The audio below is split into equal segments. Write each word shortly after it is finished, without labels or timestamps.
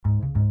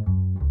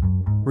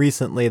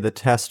Recently, the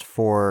test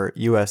for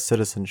U.S.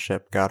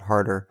 citizenship got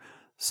harder,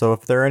 so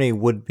if there are any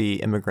would-be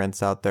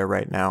immigrants out there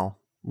right now,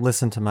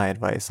 listen to my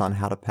advice on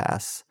how to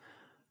pass.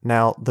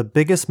 Now, the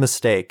biggest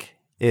mistake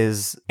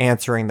is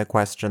answering the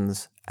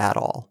questions at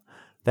all.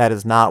 That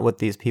is not what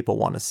these people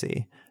want to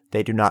see.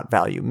 They do not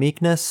value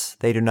meekness.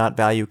 They do not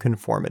value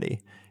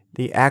conformity.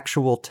 The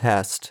actual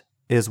test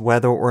is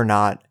whether or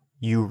not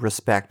you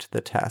respect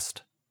the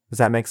test. Does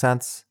that make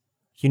sense?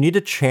 You need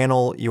to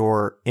channel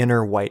your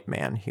inner white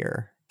man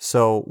here.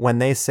 So when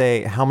they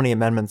say how many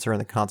amendments are in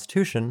the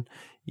Constitution,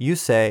 you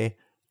say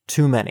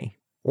too many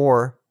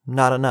or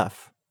not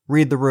enough.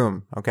 Read the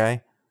room,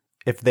 okay?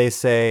 If they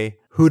say,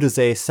 who does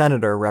a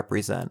senator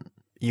represent?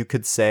 You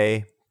could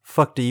say,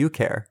 fuck do you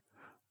care?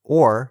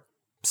 Or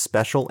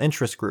special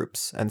interest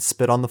groups and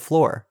spit on the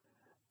floor.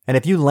 And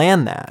if you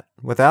land that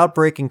without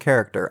breaking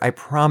character, I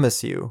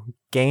promise you,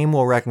 game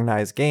will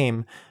recognize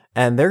game,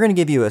 and they're going to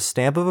give you a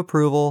stamp of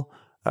approval,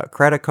 a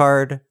credit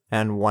card,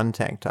 and one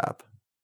tank top.